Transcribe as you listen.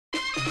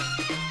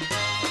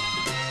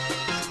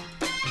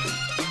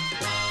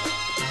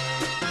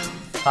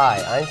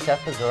Hi, I'm Seth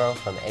Pizzuro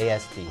from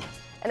ASD.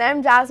 And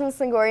I'm Jasmine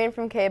Slingorian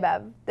from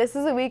KBEV. This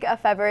is the week of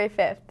February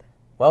 5th.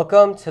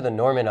 Welcome to the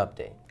Norman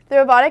Update. The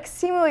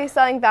robotics team will be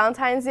selling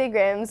Valentine's Day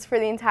grams for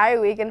the entire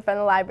week in front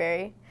of the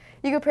library.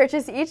 You can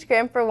purchase each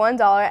gram for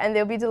 $1 and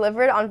they'll be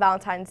delivered on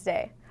Valentine's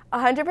Day.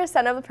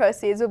 100% of the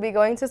proceeds will be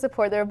going to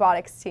support the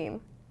robotics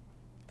team.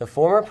 The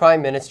former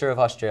Prime Minister of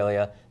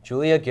Australia,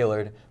 Julia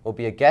Gillard, will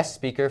be a guest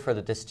speaker for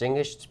the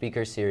Distinguished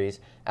Speaker Series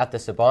at the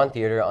Saban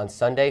Theatre on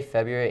Sunday,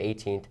 February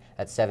 18th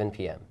at 7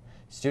 p.m.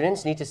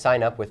 Students need to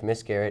sign up with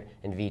Miss Garrett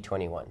in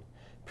V21.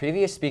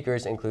 Previous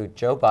speakers include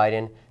Joe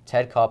Biden,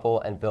 Ted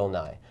Koppel, and Bill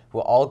Nye, who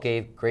all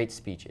gave great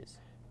speeches.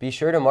 Be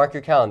sure to mark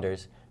your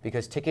calendars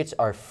because tickets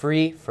are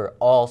free for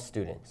all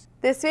students.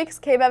 This week's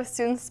KBEV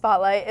Student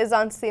Spotlight is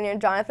on senior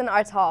Jonathan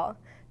Artal.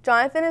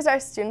 Jonathan is our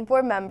student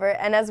board member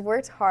and has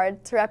worked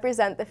hard to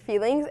represent the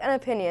feelings and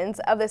opinions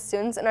of the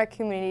students in our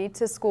community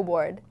to school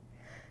board.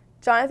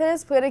 Jonathan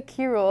has played a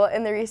key role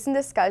in the recent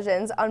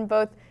discussions on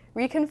both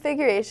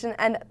reconfiguration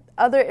and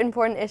other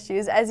important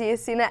issues, as he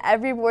is seen at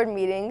every board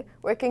meeting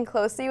working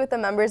closely with the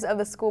members of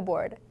the school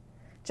board.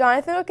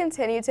 Jonathan will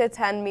continue to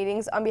attend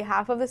meetings on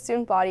behalf of the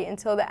student body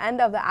until the end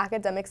of the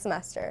academic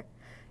semester.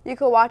 You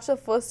can watch the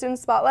full student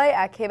spotlight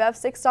at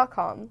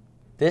kbev6.com.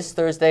 This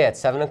Thursday at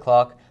 7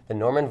 o'clock, the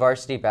Norman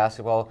varsity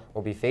basketball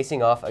will be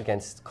facing off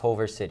against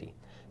Culver City.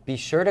 Be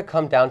sure to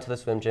come down to the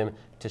swim gym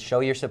to show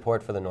your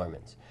support for the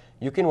Normans.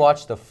 You can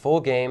watch the full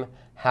game,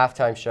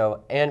 halftime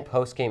show, and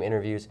post-game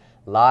interviews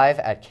live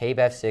at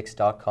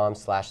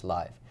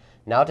kbev6.com/live.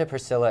 Now to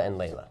Priscilla and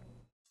Layla.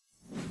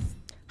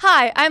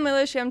 Hi, I'm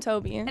Layla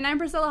Shamtobi. And I'm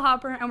Priscilla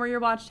Hopper, and we're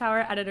your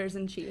Watchtower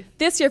Editors-in-Chief.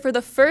 This year, for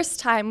the first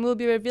time, we'll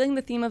be revealing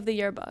the theme of the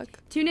yearbook.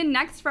 Tune in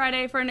next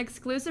Friday for an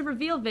exclusive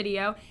reveal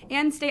video,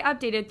 and stay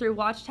updated through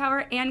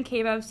Watchtower and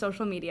KBEV's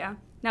social media.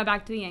 Now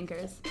back to the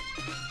anchors.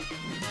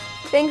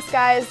 Thanks,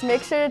 guys.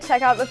 Make sure to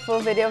check out the full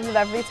video of the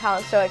Beverly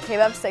Talent Show at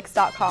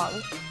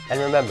kbev6.com.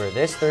 And remember,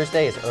 this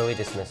Thursday is early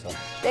dismissal.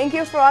 Thank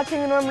you for watching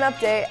the Norman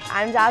Update.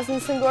 I'm Jasmine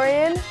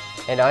Slingorian.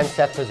 And I'm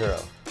Seth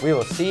Pizzuro. We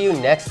will see you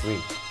next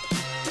week.